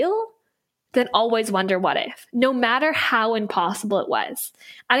fail than always wonder what if, no matter how impossible it was.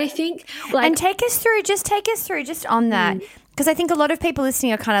 And I think and take us through just on that. Because I think a lot of people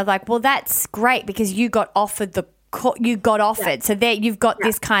listening are kind of like, well, that's great because you got offered so there you've got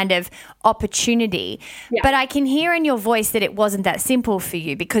this kind of opportunity. But I can hear in your voice that it wasn't that simple for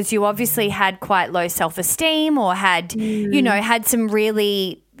you because you obviously had quite low self-esteem or had had some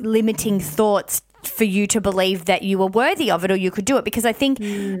really limiting thoughts for you to believe that you were worthy of it or you could do it. Because I think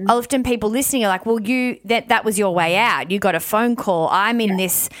often people listening are like, well, that was your way out. You got a phone call. I'm in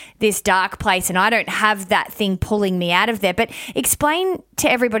this dark place and I don't have that thing pulling me out of there. But explain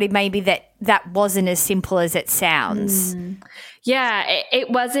to everybody maybe that wasn't as simple as it sounds. Yeah,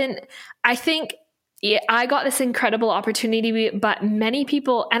 it wasn't. I think I got this incredible opportunity, but many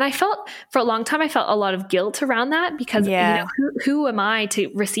people, and I felt for a long time, I felt a lot of guilt around that because who am I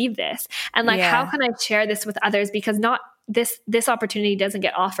to receive this? And how can I share this with others? Because not this opportunity doesn't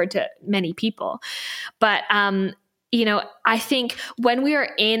get offered to many people. But I think when we are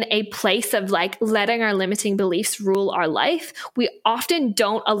in a place of letting our limiting beliefs rule our life, we often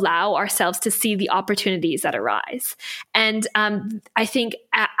don't allow ourselves to see the opportunities that arise. And I think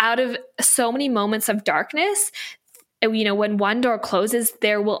out of so many moments of darkness, when one door closes,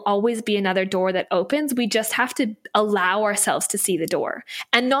 there will always be another door that opens. We just have to allow ourselves to see the door.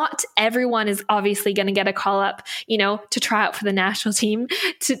 And not everyone is obviously going to get a call up, to try out for the national team,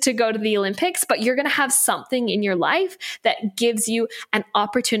 to go to the Olympics, but you're going to have something in your life that gives you an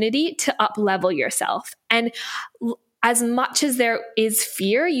opportunity to up-level yourself. And as much as there is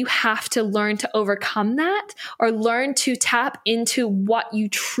fear, you have to learn to overcome that or learn to tap into what you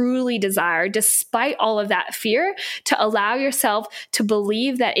truly desire, despite all of that fear, to allow yourself to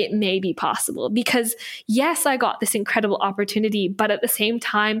believe that it may be possible. Because yes, I got this incredible opportunity, but at the same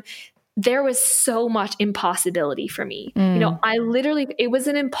time, there was so much impossibility for me. It was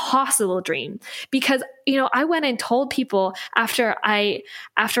an impossible dream because, I went and told people after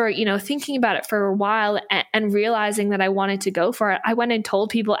thinking about it for a while and realizing that I wanted to go for it, I went and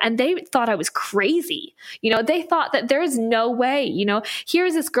told people and they thought I was crazy. They thought that there's no way,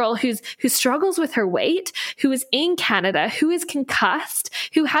 here's this girl who struggles with her weight, who is in Canada, who is concussed,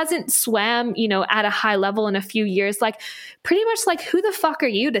 who hasn't swam, at a high level in a few years, pretty much who the fuck are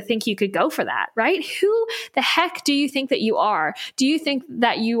you to think you could go for that, right? Who the heck do you think that you are? Do you think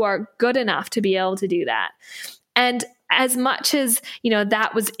that you are good enough to be able to do that? And as much as,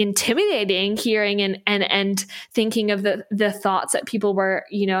 that was intimidating hearing and thinking of the thoughts that people were,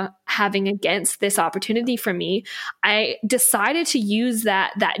 having against this opportunity for me, I decided to use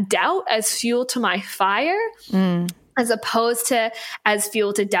that doubt as fuel to my fire. As opposed to as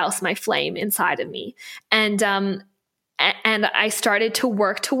fuel to douse my flame inside of me. And I started to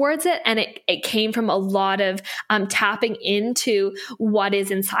work towards it. And it came from a lot of tapping into what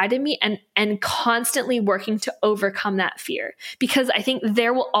is inside of me and constantly working to overcome that fear. Because I think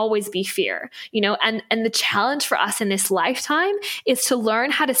there will always be fear, and the challenge for us in this lifetime is to learn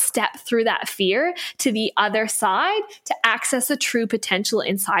how to step through that fear to the other side to access the true potential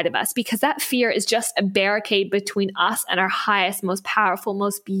inside of us. Because that fear is just a barricade between us and our highest, most powerful,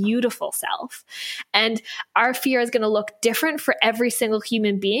 most beautiful self. And our fear is going to look different for every single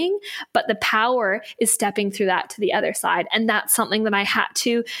human being, but the power is stepping through that to the other side. And that's something that I had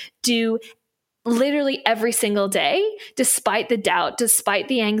to do literally every single day, despite the doubt, despite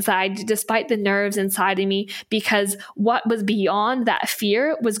the anxiety, despite the nerves inside of me, because what was beyond that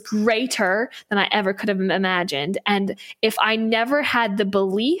fear was greater than I ever could have imagined. And if I never had the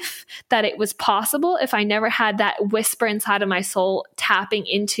belief that it was possible, if I never had that whisper inside of my soul tapping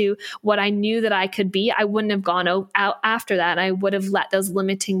into what I knew that I could be, I wouldn't have gone out after that. I would have let those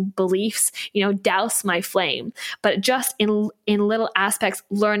limiting beliefs, douse my flame. But just in little aspects,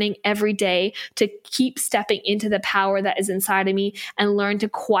 learning every day to keep stepping into the power that is inside of me and learn to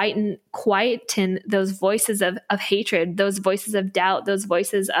quieten those voices of hatred, those voices of doubt, those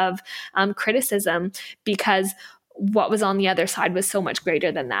voices of criticism, because what was on the other side was so much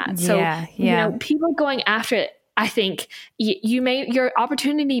greater than that. So, people going after it, I think your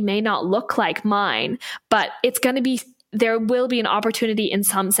opportunity may not look like mine, but there will be an opportunity in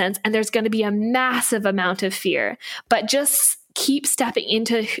some sense, and there's going to be a massive amount of fear. But just keep stepping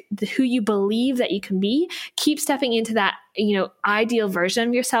into who you believe that you can be. Keep stepping into that, ideal version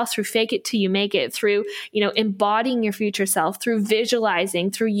of yourself through fake it till you make it, through, embodying your future self, through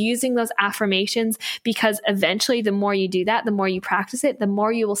visualizing, through using those affirmations, because eventually the more you do that, the more you practice it, the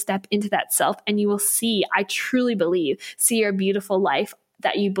more you will step into that self and you will see, I truly believe, see your beautiful life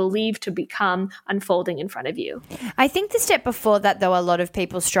that you believe to become unfolding in front of you. I think the step before that, though, a lot of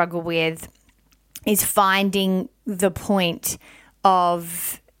people struggle with is finding the point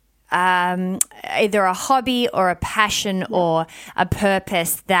of either a hobby or a passion or a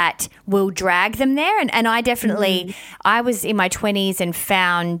purpose that will drag them there. And I definitely, I was in my 20s and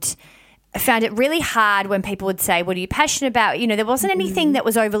found it really hard when people would say, what are you passionate about? There wasn't anything that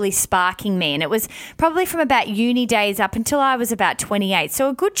was overly sparking me. And it was probably from about uni days up until I was about 28. So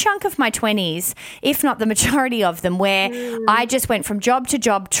a good chunk of my 20s, if not the majority of them, where I just went from job to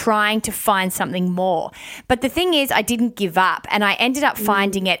job trying to find something more. But the thing is, I didn't give up and I ended up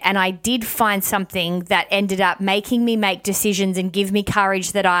finding it. And I did find something that ended up making me make decisions and give me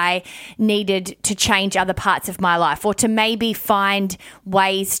courage that I needed to change other parts of my life, or to maybe find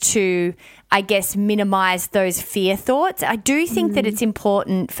ways to, I guess, minimize those fear thoughts. I do think that it's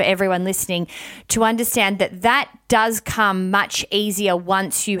important for everyone listening to understand that does come much easier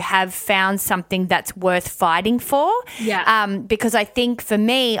once you have found something that's worth fighting for. Yeah. Because I think for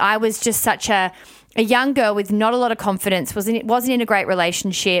me, I was just such a young girl with not a lot of confidence, wasn't in a great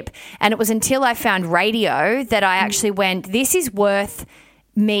relationship, and it was until I found radio that I actually went, this is worth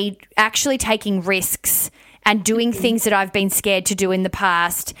me actually taking risks and doing things that I've been scared to do in the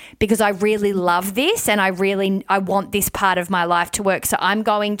past, because I really love this and I want this part of my life to work. So I'm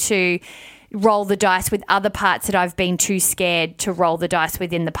going to roll the dice with other parts that I've been too scared to roll the dice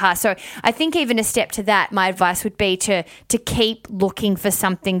with in the past. So I think even a step to that, my advice would be to keep looking for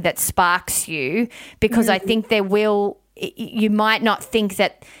something that sparks you, because I think you might not think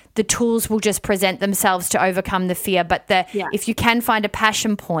that the tools will just present themselves to overcome the fear, but if you can find a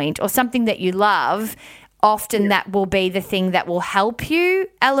passion point or something that you love, often that will be the thing that will help you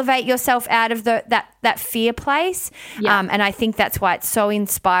elevate yourself out of that fear place. Yeah. And I think that's why it's so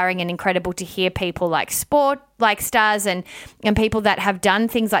inspiring and incredible to hear people like stars and people that have done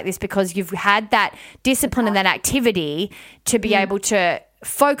things like this, because you've had that discipline and that activity to be able to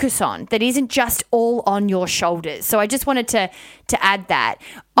focus on, that isn't just all on your shoulders. So I just wanted to add that.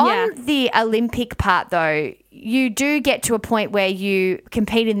 On the Olympic part, though, you do get to a point where you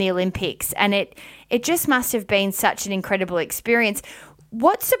compete in the Olympics, and it just must have been such an incredible experience.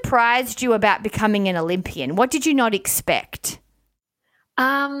 What surprised you about becoming an Olympian? What did you not expect?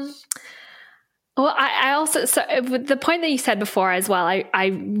 Well, I also, so the point that you said before as well, I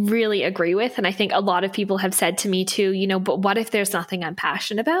really agree with. And I think a lot of people have said to me too, but what if there's nothing I'm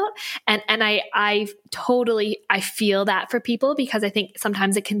passionate about? And I feel that for people, because I think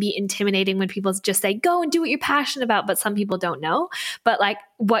sometimes it can be intimidating when people just say, go and do what you're passionate about, but some people don't know. But like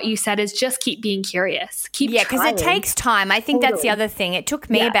what you said is just keep being curious. Because it takes time. I think that's the other thing. It took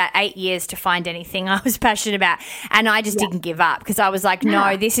me about 8 years to find anything I was passionate about. And I just didn't give up, because I was like,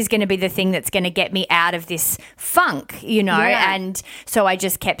 no, this is going to be the thing that's going to get me out of this funk, and so I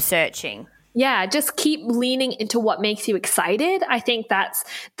just kept searching. Yeah, just keep leaning into what makes you excited. I think that's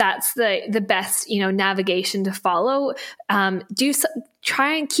the best, navigation to follow.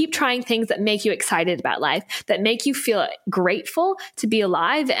 Try and keep trying things that make you excited about life, that make you feel grateful to be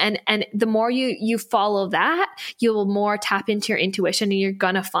alive. And the more you follow that, you'll more tap into your intuition, and you're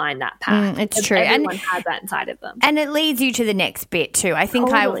going to find that path. It's true. Everyone has that inside of them. And it leads you to the next bit too. I think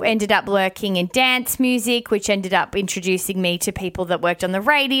I ended up working in dance music, which ended up introducing me to people that worked on the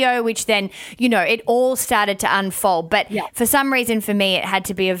radio, which then, it all started to unfold. But for some reason for me, it had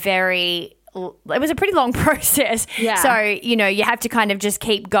to be it was a pretty long process. Yeah. So, you have to kind of just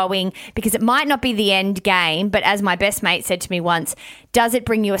keep going, because it might not be the end game. But as my best mate said to me once, does it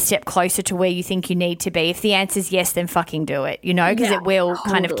bring you a step closer to where you think you need to be? If the answer is yes, then fucking do it, because it will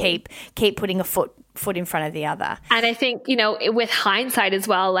kind of keep putting a foot in front of the other. And I think, with hindsight as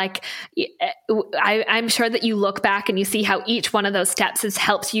well, like I'm sure that you look back and you see how each one of those steps has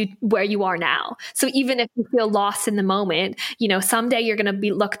helped you where you are now. So even if you feel lost in the moment, someday you're going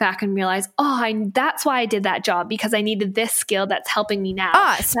to look back and realize, that's why I did that job, because I needed this skill that's helping me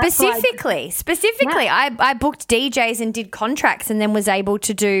now. Specifically, I booked DJs and did contracts, and then was able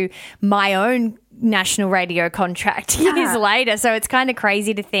to do my own national radio contract years later. So it's kind of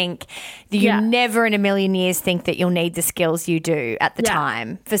crazy to think that you never in a million years think that you'll need the skills you do at the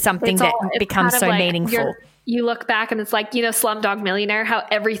time for something that becomes so meaningful. you look back and it's like, Slumdog Millionaire, how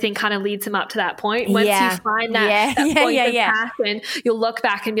everything kind of leads him up to that point. Once you find that point of passion, you'll look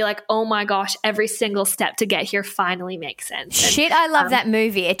back and be like, oh my gosh, every single step to get here finally makes sense. Shit, I love that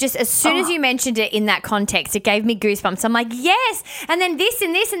movie. It just, as soon as you mentioned it in that context, it gave me goosebumps. I'm like, yes. And then this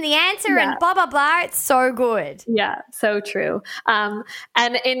and this and the answer and blah, blah, blah. It's so good. Yeah, so true. And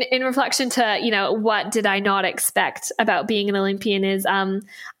in reflection to, what did I not expect about being an Olympian is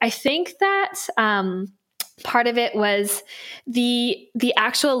I think that part of it was the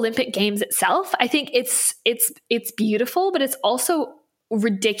actual Olympic Games itself. I think it's beautiful, but it's also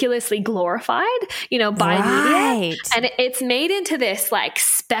ridiculously glorified, by media. And it's made into this like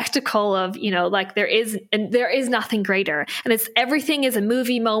spectacle of, like there is nothing greater. And everything is a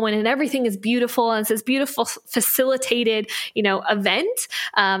movie moment and everything is beautiful. And it's this beautiful facilitated, event.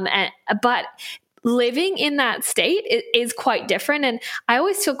 But living in that state is quite different. And I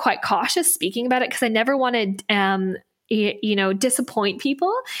always feel quite cautious speaking about it because I never want to, disappoint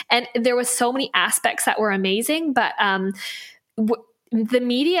people. And there was so many aspects that were amazing, but, the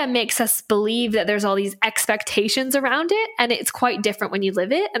media makes us believe that there's all these expectations around it, and it's quite different when you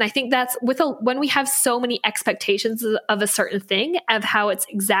live it. And I think that's when we have so many expectations of a certain thing, of how it's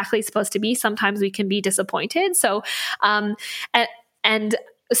exactly supposed to be, sometimes we can be disappointed. So, and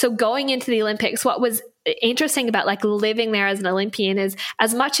so going into the Olympics, what was interesting about like living there as an Olympian is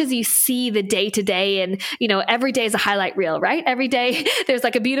as much as you see the day to day and, every day is a highlight reel, right? Every day there's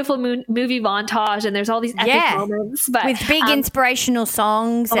like a beautiful movie montage and there's all these epic moments, but with big inspirational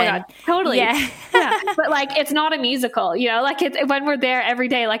songs. Oh my God, totally. Yeah. But like, it's not a musical, like when we're there every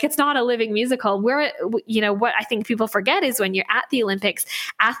day, like it's not a living musical. What I think people forget is when you're at the Olympics,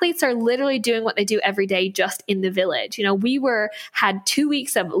 athletes are literally doing what they do every day just in the village. We had 2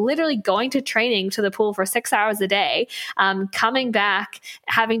 weeks of literally going to training to the pool for 6 hours a day, coming back,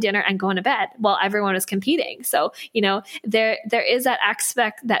 having dinner and going to bed while everyone is competing. So, there is that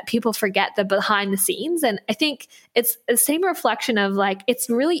aspect that people forget, the behind the scenes. And I think it's the same reflection of like, it's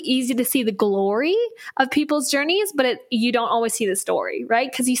really easy to see the glory of people's journeys, but you don't always see the story,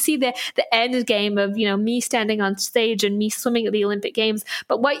 right? Because you see the end game of, me standing on stage and me swimming at the Olympic Games.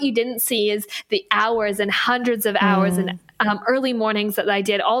 But what you didn't see is the hours and hundreds of hours and early mornings that I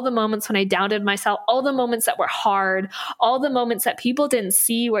did, all the moments when I doubted myself, all the moments that were hard, all the moments that people didn't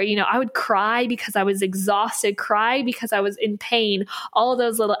see where, I would cry because I was exhausted, cry because I was in pain, all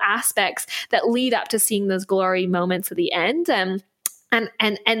those little aspects that lead up to seeing those glory moments at the end.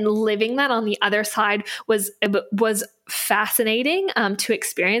 And living that on the other side was fascinating to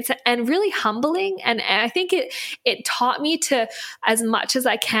experience and really humbling. And I think it taught me to, as much as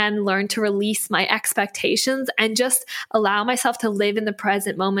I can, learn to release my expectations and just allow myself to live in the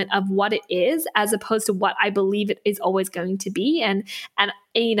present moment of what it is, as opposed to what I believe it is always going to be. And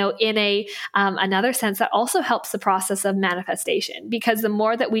in another sense, that also helps the process of manifestation, because the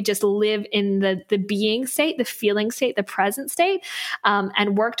more that we just live in the being state, the feeling state, the present state,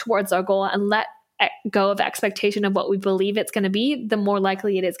 and work towards our goal and let go of expectation of what we believe it's going to be, the more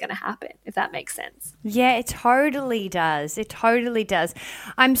likely it is going to happen, if that makes sense. Yeah, it totally does. It totally does.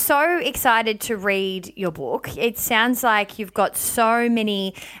 I'm so excited to read your book. It sounds like you've got so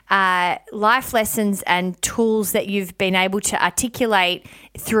many life lessons and tools that you've been able to articulate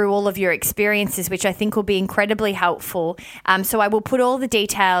through all of your experiences, which I think will be incredibly helpful. So I will put all the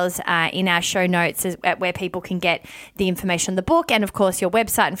details in our show notes where people can get the information on the book, and of course your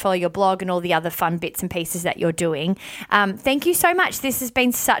website, and follow your blog and all the other fun bits and pieces that you're doing. Thank you so much. This has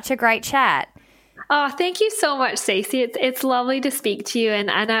been such a great chat. Oh, thank you so much, Stacey. It's lovely to speak to you,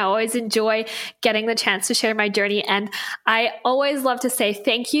 and I always enjoy getting the chance to share my journey. And I always love to say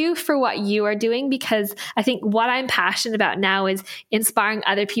thank you for what you are doing, because I think what I'm passionate about now is inspiring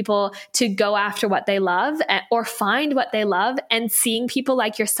other people to go after what they love, or find what they love, and seeing people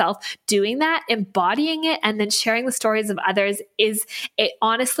like yourself doing that, embodying it, and then sharing the stories of others it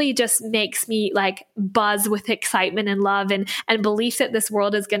honestly just makes me like buzz with excitement and love and belief that this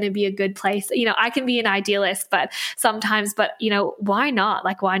world is going to be a good place. I can be an idealist, but why not?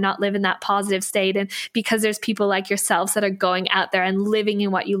 Like, why not live in that positive state? And because there's people like yourselves that are going out there and living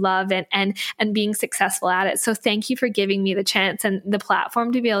in what you love and being successful at it. So thank you for giving me the chance and the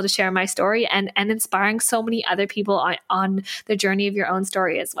platform to be able to share my story and inspiring so many other people on the journey of your own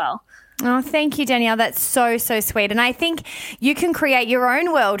story as well. Oh, thank you, Danielle. That's so, so sweet. And I think you can create your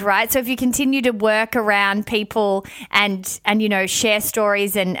own world, right? So if you continue to work around people and share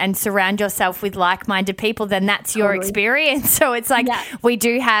stories and surround yourself with like-minded people, then that's your experience. So it's like we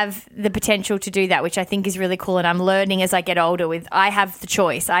do have the potential to do that, which I think is really cool. And I'm learning as I get older I have the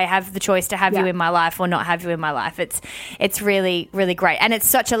choice. I have the choice to have you in my life or not have you in my life. It's really, really great. And it's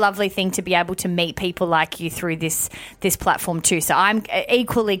such a lovely thing to be able to meet people like you through this platform too. So I'm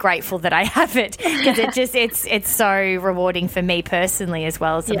equally grateful that I have it, because it's so rewarding for me personally, as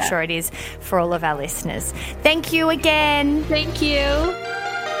well as I'm sure it is for all of our listeners. Thank you again. Thank you.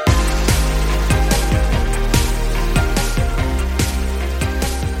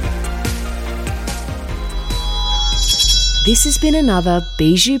 This has been another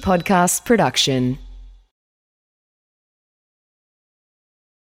Bijou Podcast production.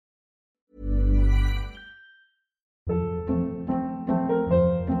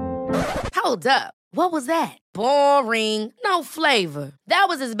 Hold up. What was that? Boring. No flavor. That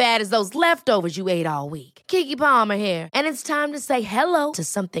was as bad as those leftovers you ate all week. Keke Palmer here. And it's time to say hello to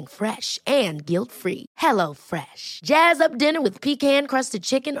something fresh and guilt-free. Hello Fresh. Jazz up dinner with pecan-crusted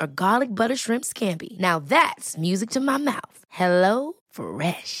chicken or garlic butter shrimp scampi. Now that's music to my mouth. Hello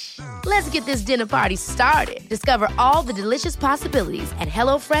Fresh. Let's get this dinner party started. Discover all the delicious possibilities at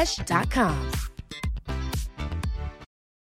HelloFresh.com.